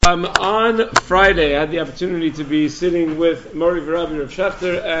On Friday, I had the opportunity to be sitting with Mori V'Rabbi Rav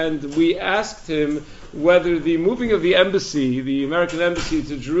Shechter, and we asked him whether the moving of the embassy, the American embassy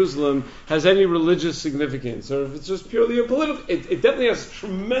to Jerusalem, has any religious significance, or if it's just purely a political. It definitely has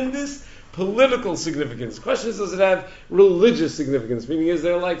tremendous political significance. The question is, does it have religious significance? Meaning, is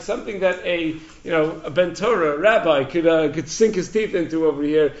there like something that a Ben Torah, a rabbi, could sink his teeth into over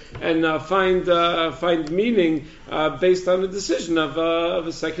here and find meaning based on the decision of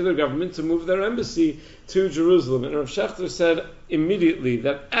a secular government to move their embassy to Jerusalem? And Rav Shechter said immediately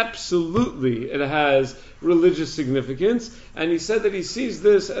that absolutely it has religious significance, and he said that he sees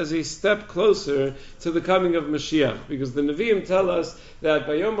this as a step closer to the coming of Mashiach, because the Nevi'im tell us that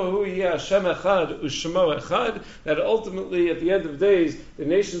Bayom Hahu Yeh Hashem Echad U'Shemo Echad, that ultimately at the end of days the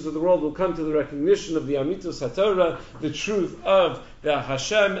nations of the world will come to the recognition of the Amitus HaTorah, the truth of the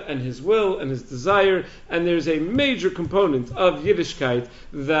Hashem and His will and His desire, and there's a major component of Yiddishkeit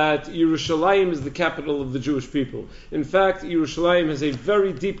that Yerushalayim is the capital of the Jewish people. In fact, Yerushalayim has a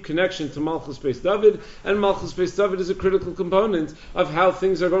very deep connection to Malchus Beis David, and Malchus Beis David is a critical component of how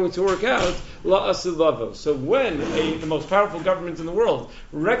things are going to work out, La'asid Lavo. So when the most powerful government in the world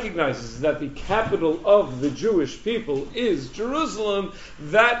recognizes that the capital of the Jewish people is Jerusalem,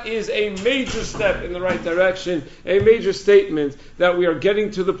 that is a major step in the right direction, a major statement that we are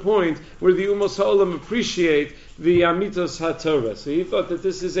getting to the point where the Umos HaOlam appreciate the Amitos HaTorah. So he thought that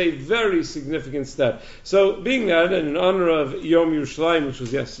this is a very significant step. So being that, and in honor of Yom Yerushalayim, which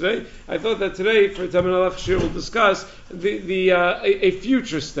was yesterday, I thought that today, for Taman Alach Shir, we'll discuss a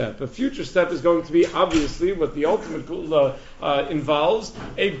future step. A future step is going to be, obviously, what the ultimate Gula involves,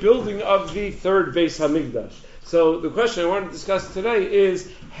 a building of the third Beis HaMikdash. So the question I want to discuss today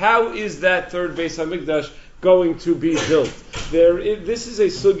is, how is that third Beis HaMikdash going to be built? This is a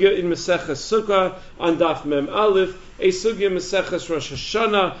sugya in Maseches Sukkah on Daf Mem Aleph, a sugya in Maseches Rosh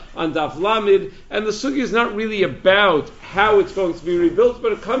Hashanah on Daf Lamed, and the sugya is not really about how it's going to be rebuilt,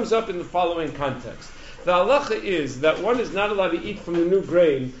 but it comes up in the following context. The halacha is that one is not allowed to eat from the new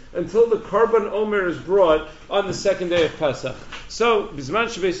grain until the Korban Omer is brought on the second day of Pesach. So, Bizman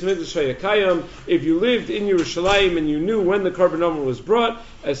Shebeis HaMikdash Hayakayim, if you lived in Yerushalayim and you knew when the Korban Omer was brought,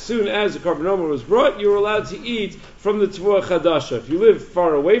 as soon as the Korban Omer was brought, you were allowed to eat from the Tevuah Chadasha. If you lived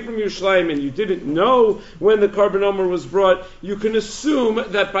far away from Yerushalayim and you didn't know when the Korban Omer was brought, you can assume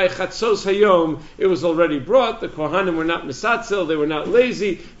that by Chatzos Hayom it was already brought. The Kohanim were not misatzel, they were not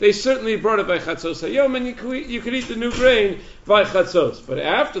lazy. They certainly brought it by Chatzos Hayom, and you could eat the new grain by Chatzos. But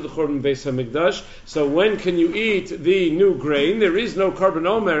after the Korban Beis HaMikdash, so when can you eat the new grain? There is no Korban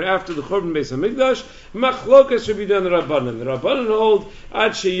Omer after the Korban Beis HaMikdash. Machlokas should be done the Rabbanan. The Rabbanan hold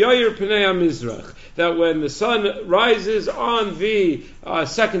Ad Sheyoyer Pnei HaMizrach, that when the sun rises on the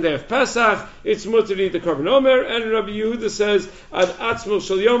second day of Pesach, it's mutter to eat the Korban Omer, and Rabbi Yehuda says Ad Atzmo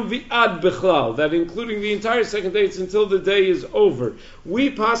Shel Yom V'Ad Bechlal, that including the entire second day, it's until the day is over. We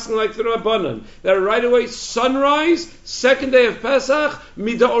pass like the Rabbanan, that right away sunrise, second day of Pesach,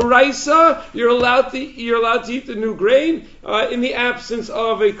 Midaoraisa, you're allowed to eat the new grain in the absence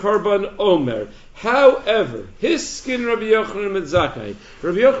of a Korban Omer. However, his skin Rabbi Yochanan ben Zakkai.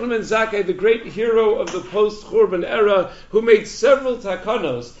 Rabbi Yochanan ben Zakkai, the great hero of the post-Churban era, who made several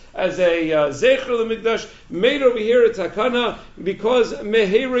takanos as a Zecher LeMikdash, made over here a takana because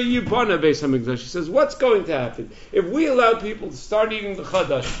Mehera Yibana Beis HaMikdash. He says, what's going to happen? If we allow people to start eating the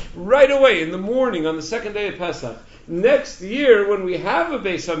Chadash right away in the morning on the second day of Pesach, next year, when we have a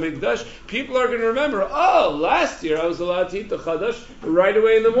Beis HaMikdash, people are going to remember, last year I was allowed to eat the Chadash right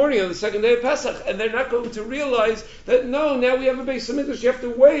away in the morning on the second day of Pesach. And they're not going to realize that, no, now we have a Beis HaMikdash, you have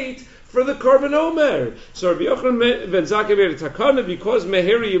to wait for the Korban Omer. So Rabbi Yochanan ben Zakkai made a takana because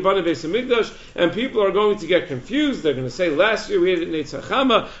Meheri Yibana Beis HaMikdash, and people are going to get confused. They're going to say, last year we ate it in Eitz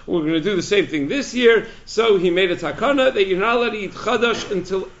HaChama, we're going to do the same thing this year. So he made a takana that you're not allowed to eat Chadash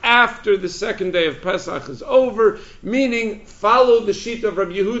until after the second day of Pesach is over, meaning follow the sheet of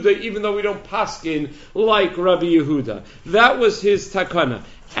Rabbi Yehuda, even though we don't paskin like Rabbi Yehuda. That was his takana.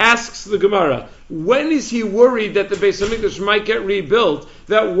 Asks the Gemara, when is he worried that the Beis HaMikdash might get rebuilt,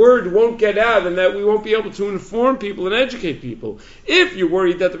 that word won't get out, and that we won't be able to inform people and educate people? If you're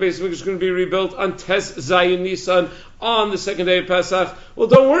worried that the Beis HaMikdash is going to be rebuilt on Tes Zayin Nisan, on the second day of Pesach, well,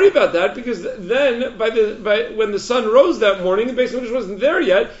 don't worry about that, because then, when the sun rose that morning, the Beis HaMikdash wasn't there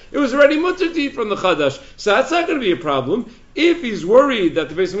yet, it was already mutter to eat from the Chadash. So that's not going to be a problem. If he's worried that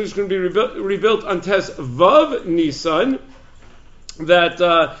the Beis HaMikdash is going to be rebuilt on Tes Vav Nisan, that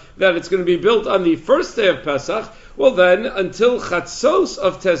it's going to be built on the first day of Pesach, Well then, until Chatzos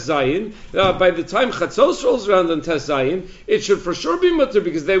of Tes Zayin, by the time Chatzos rolls around on Tes Zayin, it should for sure be mutter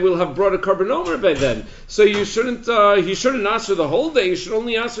because they will have brought a Karban Omer by then. So he shouldn't answer the whole day, you should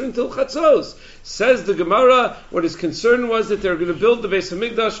only answer until Chatzos. Says the Gemara, what his concern was that they're going to build the Beis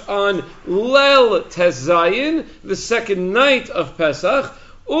HaMikdash on Leil Tes Zayin, the second night of Pesach,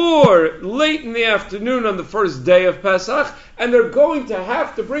 or late in the afternoon on the first day of Pesach, and they're going to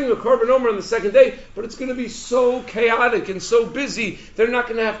have to bring a Korban Omer on the second day, but it's going to be so chaotic and so busy, they're not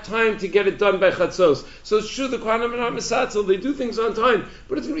going to have time to get it done by Chatzos. So it's true, the Kohanim and HaMesatzel, they do things on time,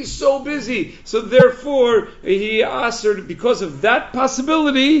 but it's going to be so busy. So therefore, he answered, because of that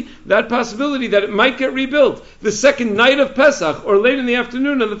possibility that it might get rebuilt the second night of Pesach, or late in the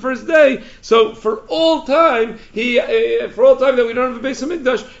afternoon on the first day. So for all time that we don't have a Beis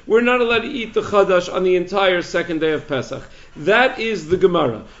HaMikdash, we're not allowed to eat the Chadash on the entire second day of Pesach. That is the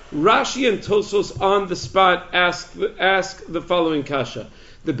Gemara. Rashi and Tosos on the spot ask the following kasha.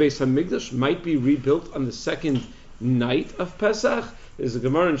 The Beis HaMikdash might be rebuilt on the second night of Pesach. There's a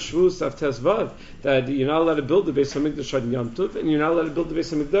Gemara in Shavuos Daf Tes Vav that you're not allowed to build the Beis HaMikdash on Yom Tov, and you're not allowed to build the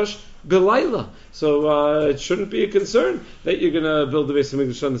Beis HaMikdash Belayla. So it shouldn't be a concern that you're going to build the Beis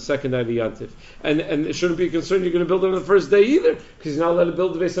HaMikdash on the second night of Yom Tov. And it shouldn't be a concern you're going to build it on the first day either, because you're not allowed to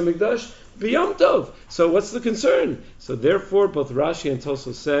build the Beis HaMikdash B'Yom Tov. So what's the concern? So therefore, both Rashi and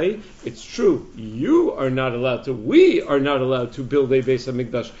Tosos say, it's true, we are not allowed to build a Beis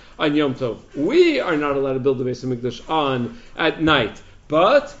HaMikdash on Yom Tov. We are not allowed to build the Beis HaMikdash at night.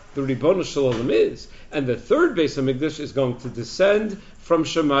 But the Ribono Shel Olam is. And the third Beis HaMikdash is going to descend from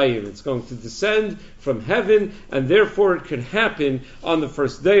Shemayim. It's going to descend from heaven, and therefore it could happen on the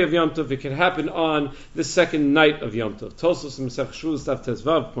first day of Yom Tov. It could happen on the second night of Yom Tov. Tosos in Masech Shavuos Daf Tes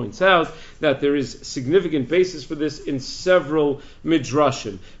Vav points out that there is significant basis for this in several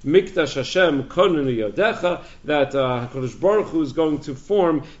midrashim. Mikdash Hashem konenu yodecha, that HaKadosh Baruch Hu is going to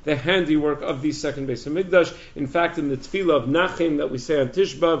form the handiwork of the second Beis HaMikdash. In fact, in the Tefillah of Nachem that we say on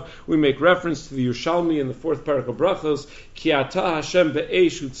Tisha B'Av, we make reference to the Yerushalmi in the fourth parak of Brachos, Ki ata Hashem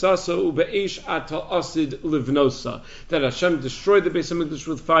be'esh utzasa u'be'esh ata asid livnosa, that Hashem destroyed the Beis HaMikdash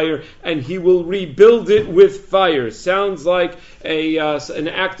with fire and He will rebuild it with fire. Sounds like an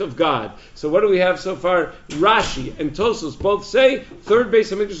act of God. So what do we have so far? Rashi and Tosos both say third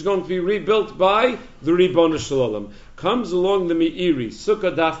Beis HaMikdash is going to be rebuilt by the Ribono Shel Olam. Comes along the Meiri,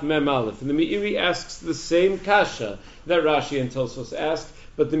 Sukkah Daf Mem Aleph, and the Meiri asks the same kasha that Rashi and Tosos asked,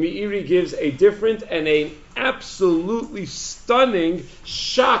 but the Meiri gives a different and an absolutely stunning,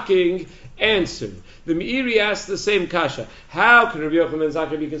 shocking answer. The Meiri asks the same kasha. How can Rabbi Yochanan ben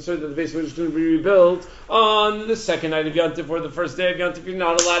Zakkai be concerned that the Beis HaMikdash is going to be rebuilt on the second night of Yom Tov or the first day of Yom Tov? You're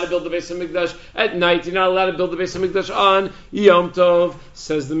not allowed to build the Beis HaMikdash at night. You're not allowed to build the Beis HaMikdash on Yom Tov.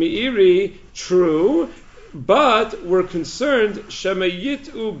 Says the Meiri, true, but we're concerned Shema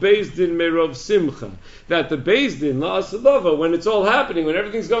Yitu Beis Din Merov Simcha, that the Beis Din La'asalava, when it's all happening, when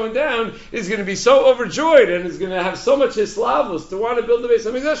everything's going down, is going to be so overjoyed and is going to have so much hislavos to want to build the Beis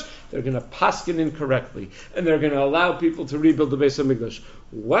HaMikdash, they're going to paskin incorrectly, and they're going to allow people to rebuild the Beis HaMikdash.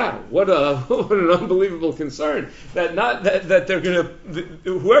 Wow, what an unbelievable concern that they're going to,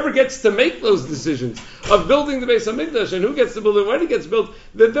 whoever gets to make those decisions of building the Beis HaMikdash and who gets to build it, when it gets built,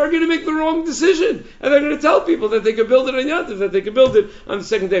 that they're going to make the wrong decision, and they're going to tell people that they could build it on Yom Tov, that they could build it on the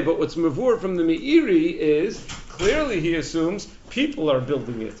second day. But what's mavur from the Meiri is, clearly he assumes people are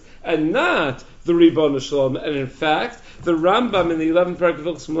building it, and not the Ribono Shel Olam. And in fact, the Rambam in the 11th parak of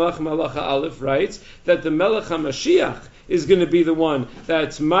Hilchos Melachim Halacha Aleph writes that the Melech HaMashiach is going to be the one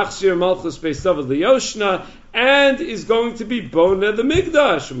that's Machzir Malchus Beis David Liyoshna, and is going to be Bona the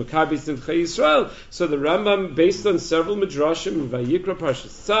Migdash, Maccabi Simcha Yisrael. So the Rambam, based on several midrashim, in Vayikra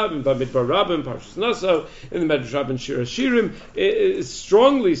Parshas Tzav, in Bamidbar Rabbah, in Parshas Naso, in the Medrash Rabbah and Shir Hashirim, it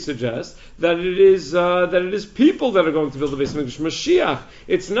strongly suggests that it is people that are going to build the Beis HaMikdash. Mashiach,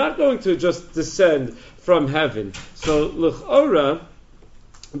 it's not going to just descend from heaven. So l'chora,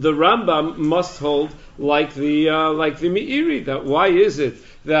 the Rambam must hold like the Meiri, that why is it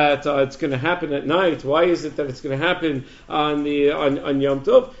that it's going to happen at night? Why is it that it's going to happen on Yom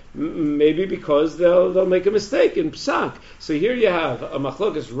Tov? Maybe because they'll make a mistake in Psak. So here you have a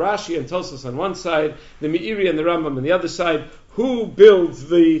machlokas, Rashi and Tosos on one side, the Meiri and the Rambam on the other side. Who builds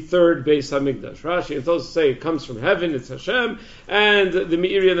the third Beis HaMikdash? Rashi and Tosos say it comes from heaven, it's Hashem, and the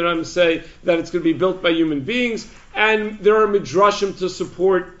Meiri and the Rambam say that it's going to be built by human beings, and there are midrashim to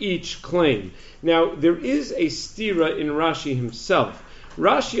support each claim. Now, there is a stira in Rashi himself.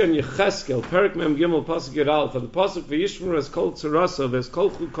 Rashi on Yecheskel, Perik Mem Gimel Pasuk Yud Aleph, the Pasuk V'Yishmeru as Kol Tzarasav, as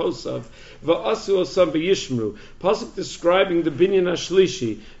Kol Chukosav, V'Asu Osam V'Yishmeru. Pasuk describing the Binyan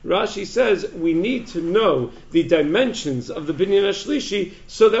HaShlishi. Rashi says we need to know the dimensions of the Binyan HaShlishi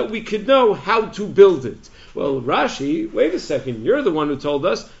so that we could know how to build it. Well, Rashi, wait a second, you're the one who told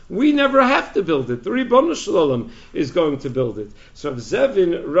us we never have to build it. The Ribono Shel Olam is going to build it. So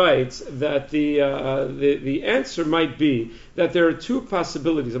Zevin writes that the answer might be that there are two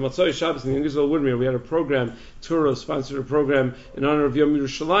possibilities. On Motzei Shabbos in the Yingizol Woodmere, we had a program, Turo sponsored a program in honor of Yom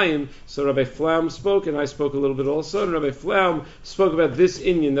Yerushalayim. So Rabbi Flaum spoke, and I spoke a little bit also, and Rabbi Flaum spoke about this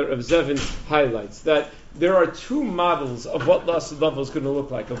inyan that Rav Zevin highlights, that there are two models of what Lasud Lavo is going to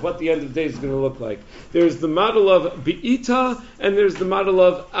look like, of what the end of the day is going to look like. There's the model of Be'ita, and there's the model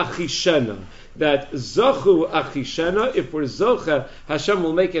of Achishena. That Zachu Achishena, if we're Zocha, Hashem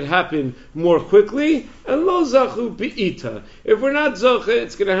will make it happen more quickly, and Lo Zachu Be'ita. If we're not Zocha,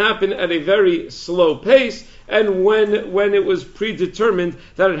 it's going to happen at a very slow pace, and when it was predetermined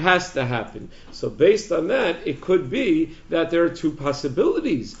that it has to happen. So based on that, it could be that there are two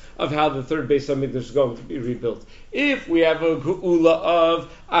possibilities of how the third Beis HaMikdash is going to be rebuilt. If we have a geula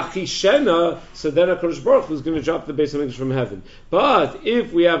of Achishena, so then HaKadosh Baruch Hu is going to drop the Beis HaMikdash from heaven. But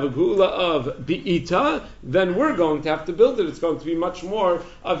if we have a geula of Be'ita, then we're going to have to build it. It's going to be much more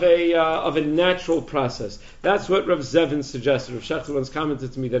of a natural process. That's what Rav Zevin suggested. Rav Shechter once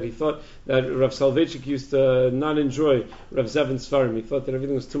commented to me that he thought that Rav Soloveitchik used to not enjoy Rav Zevin's Svarim. He thought that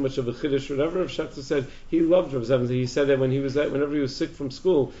everything was too much of a chiddush or whatever. Rav Shechter said he loved Rav Zevin. He said that whenever he was sick from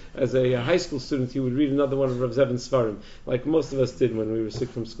school, as a high school student, he would read another one of Rav Zevin's Svarim, like most of us did when we were sick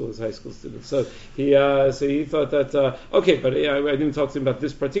from school as high school students. So he thought that okay, but I didn't talk to him about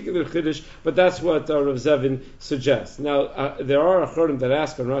this particular chiddush, but that's what Rav Zevin suggests. Now there are achorim that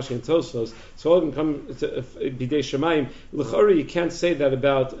ask on Rashi and Tosfos, so all of them come to Bidei Shemayim. L'chori, you can't say that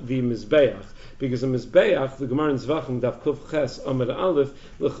about the Mizbeach, because the Mizbeach, the Gemara in Zvachim, Daf Kuf Ches Amud Aleph,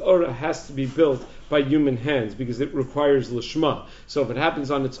 l'chora has to be built by human hands because it requires lishma. So if it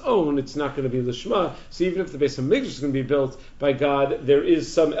happens on its own, it's not going to be lishma. So even if the Beis HaMikdash is going to be built by God, there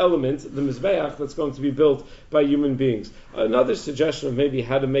is some element, the Mizbeach, that's going to be built by human beings. Another suggestion of maybe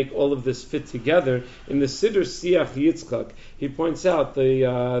how to make all of this fit together, in the Siddur Siach Yitzchak, he points out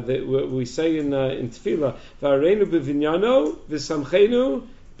we say in Tefillah, V'areinu b'vinyano v'samchenu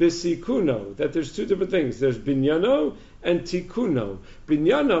b'sikuno, that there's two different things. There's binyano and tikuno.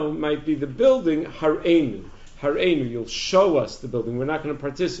 Binyano might be the building, har'enu. Har'enu, you'll show us the building. We're not going to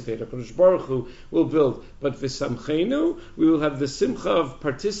participate. HaKadosh Baruch Hu will build. But v'samchenu, we will have the simcha of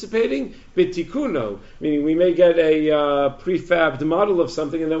participating. B'tikuno, meaning we may get a prefabbed model of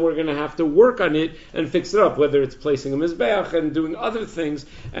something, and then we're going to have to work on it and fix it up, whether it's placing a mizbeach and doing other things.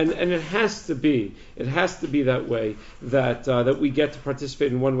 And it has to be that way, that we get to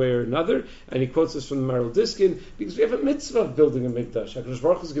participate in one way or another. And he quotes us from the Maral Diskin, because we have a mitzvah of building a mikdash. HaKadosh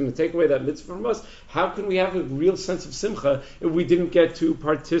Baruch Hu is going to take away that mitzvah from us. How can we have a real sense of simcha if we didn't get to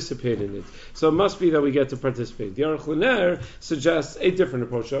participate in it? So it must be that we get to participate. The Aruch LaNer suggests a different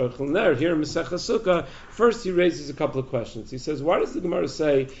approach. The Aruch LaNer, here in Masechah Sukkah, first he raises a couple of questions. He says, why does the Gemara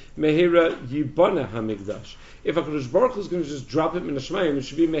say, Mehera Yibana HaMikdash? If HaKadosh Baruch Hu is going to just drop it in the Shemayim, it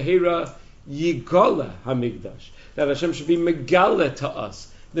should be Mehera Yigala HaMikdash. That Hashem should be Megala to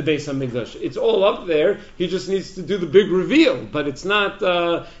us the Beis HaMikdash. It's all up there. He just needs to do the big reveal, but it's not.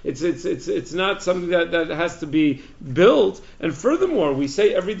 It's not something that has to be built. And furthermore, we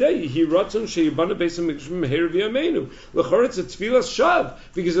say every day, Yehi Ratzon Sheyibana Beis HaMikdash Meher V'Yameinu. L'chor, it's a tefillas shav,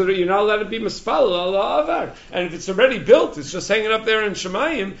 because you're not allowed to be mispalel ala avar. And if it's already built, it's just hanging up there in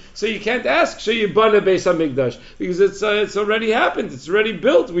Shemayim, so you can't ask Sheyibana Beis HaMikdash, because it's already happened. It's already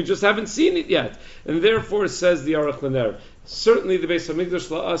built. We just haven't seen it yet. And therefore, says the Aruch LaNer, certainly the Beis HaMikdash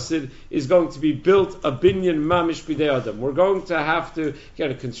La'asid is going to be built a binyan mamish b'dei adam. We're going to have to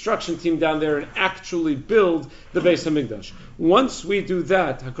get a construction team down there and actually build the Beis HaMikdash. Once we do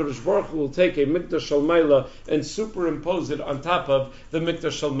that, HaKadosh Baruch Hu will take a Mikdash Shel Maila and superimpose it on top of the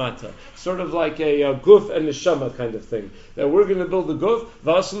Mikdash Shel Mata. Sort of like a guf and neshama kind of thing. That we're going to build the guf,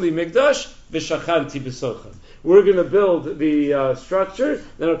 v'asuli Mikdash, v'shachanti b'socham. We're going to build the structure,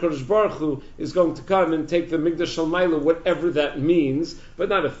 then HaKadosh Baruch Hu is going to come and take the Mikdash Shel Maila, whatever that means, but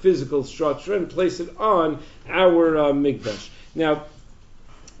not a physical structure, and place it on our Mikdash. Now,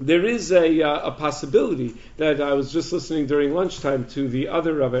 there is a possibility that I was just listening during lunchtime to the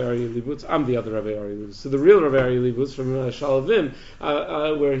other Rabbi Aryeh Leibowitz. I'm the other Rabbi Aryeh Leibowitz. So the real Rabbi Aryeh Leibowitz from Shalavim,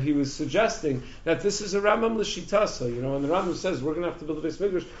 where he was suggesting that this is a Rambam L'Shitasa. And the Rambam says we're going to have to build a Beis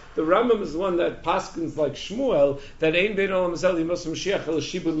Mikdash. The Rambam is the one that paskins like Shmuel that Ein Bein Olam Hazeh Yimos Mashiach El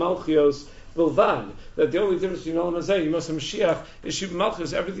Shibud Malchios Bilvad, that the only difference between Olam Hazeh, Yimos HaMashiach, is Shibud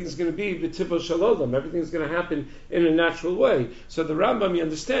Malchus. Everything's going to be b'tibo shalom. Everything's going to happen in a natural way. So the Rambam, you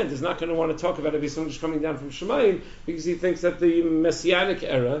understand, is not going to want to talk about a Beis Mikdash coming down from Shemayim because he thinks that the Messianic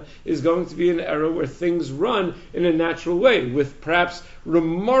era is going to be an era where things run in a natural way, with perhaps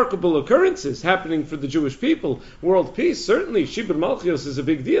remarkable occurrences happening for the Jewish people. World peace, certainly, Shibud Malchus is a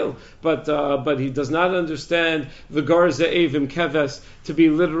big deal, but he does not understand the Garza Evim Keves to be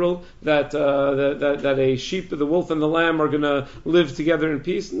literal, that a sheep, the wolf, and the lamb are going to live together in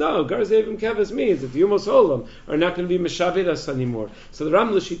peace. No, Garza Evim Keves means that the Yumos Olam are not going to be Meshaved us anymore. So the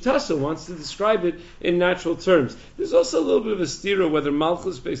Ram L'Shitasa wants to describe it in natural terms. There's also a little bit of a stira whether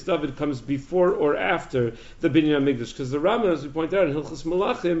Malchus Beis David comes before or after the Binyan HaMikdash, because the Rambam, as we point out in Hilchos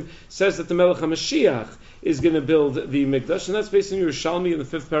Malachim, says that the Melech HaMashiach is going to build the Mikdash, and that's based on Yerushalmi in the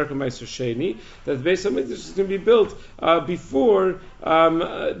 5th parak of Meiser Sheni, that the Beis HaMikdash is going to be built before that's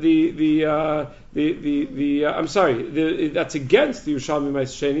against the Yerushalmi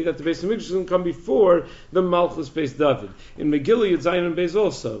Meiser Sheni, that the Beis HaMikdash is going to come before the Malchus Beis David. In Megillah Yud Zayin and Beis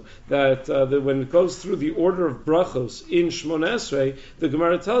also, that when it goes through the order of brachos in Shmona Esrei, the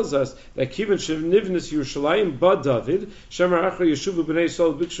Gemara tells us that Kivan Nivnis Yerushalayim Ba David, Shemar Achra Yeshuvu B'nei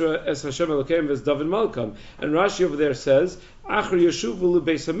Yisrael Bikshra Es Hashem Elokeim Ves David Malkam. And Rashi over there says, Achar Yeshuvu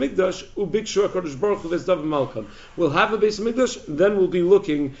L'Beis HaMikdash Ubikshu HaKadosh Baruch Hu Ves David Malkam. We'll have a Beis HaMikdash, then we'll be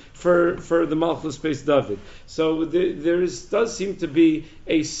looking for the Malchus Beis David. So does seem to be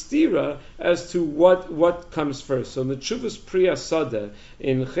a stira as to what comes first. So in the Tshuvas Pri Asada,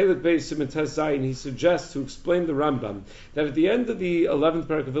 in Chelik Beis Siman Tes Zayin, he suggests to explain the Rambam that at the end of the 11th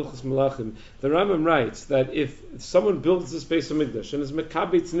parak of Hilchos Malachim, the Rambam writes that if someone builds this Beis HaMikdash and is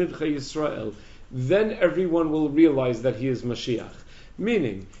Mekabetz Nidchei Yisrael, then everyone will realize that he is Mashiach.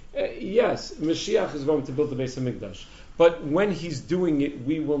 Meaning, yes, Mashiach is going to build the Beis HaMikdash, but when he's doing it,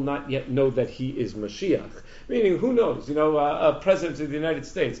 we will not yet know that he is Mashiach. Meaning, who knows? A president of the United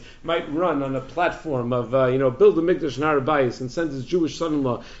States might run on a platform of, build a Mikdash in Har Bayis and send his Jewish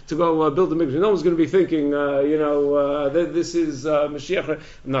son-in-law to go build a Mikdash. No one's going to be thinking, this is Mashiach.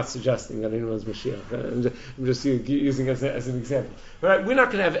 I'm not suggesting that anyone's Mashiach. I'm just using it as an example. Right? We're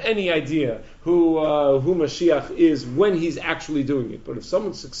not going to have any idea who Mashiach is when he's actually doing it. But if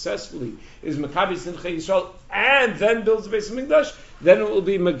someone successfully is Makabi Sinchei Yisrael and then builds the Beis HaMikdash, then it will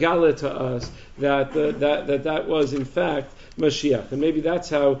be Megala to us that was in fact Mashiach, and maybe that's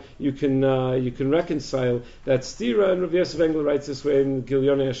how you can reconcile that stira. And Rav Yosef Engel writes this way in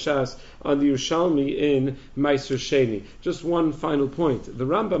Gilyonei Hashas on the Yerushalmi in Meiser Sheni. Just one final point: the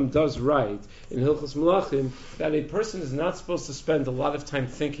Rambam does write in Hilchos Malachim that a person is not supposed to spend a lot of time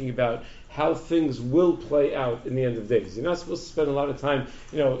thinking about how things will play out in the end of days. You're not supposed to spend a lot of time,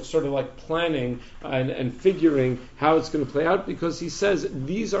 sort of like planning and figuring how it's going to play out, because he says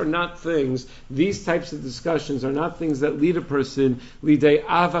these types of discussions are not things that lead a person lidei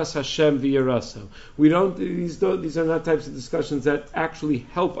avas Hashem v'yiraso. These are not types of discussions that actually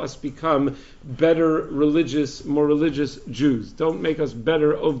help us become better more religious Jews. Don't make us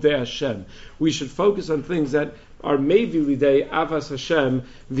better ovdei Hashem. We should focus on things that are maybe lidei avas Hashem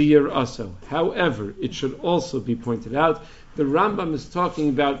v'yiraso. However, it should also be pointed out, the Rambam is talking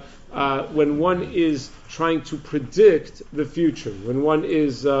about when one is trying to predict the future, when one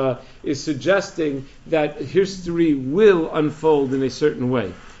is suggesting that history will unfold in a certain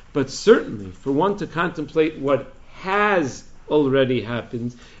way. But certainly, for one to contemplate what has already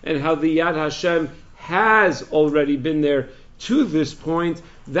happened and how the Yad Hashem has already been there to this point,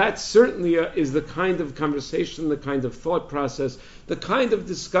 that certainly is the kind of conversation, the kind of thought process, the kind of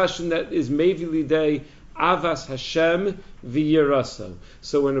discussion that is maybe lidei avas Hashem v'yiraso.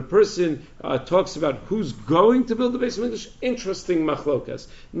 So when a person talks about who's going to build the Beis HaMikdash, interesting machlokas,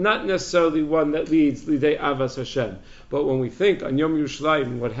 not necessarily one that leads lidei avas Hashem. But when we think on Yom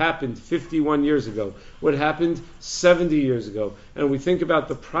Yerushalayim, what happened 51 years ago, what happened 70 years ago, and we think about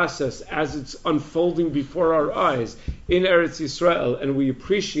the process as it's unfolding before our eyes in Eretz Yisrael, and we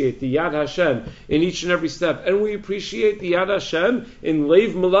appreciate the Yad Hashem in each and every step, and we appreciate the Yad Hashem in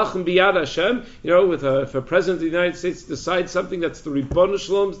Leiv Malachim B'Yad Hashem, if a president of the United States decides decides something that's the Ribbon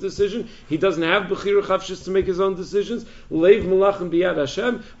Shalom's decision. He doesn't have Bechira Chavshis to make his own decisions. Leiv Malachim B'Yad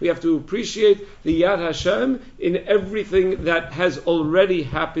Hashem. We have to appreciate the Yad Hashem in everything that has already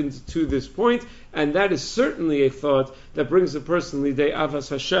happened to this point, and that is certainly a thought that brings a person Lidei Avas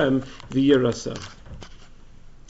Hashem V'Yirasa.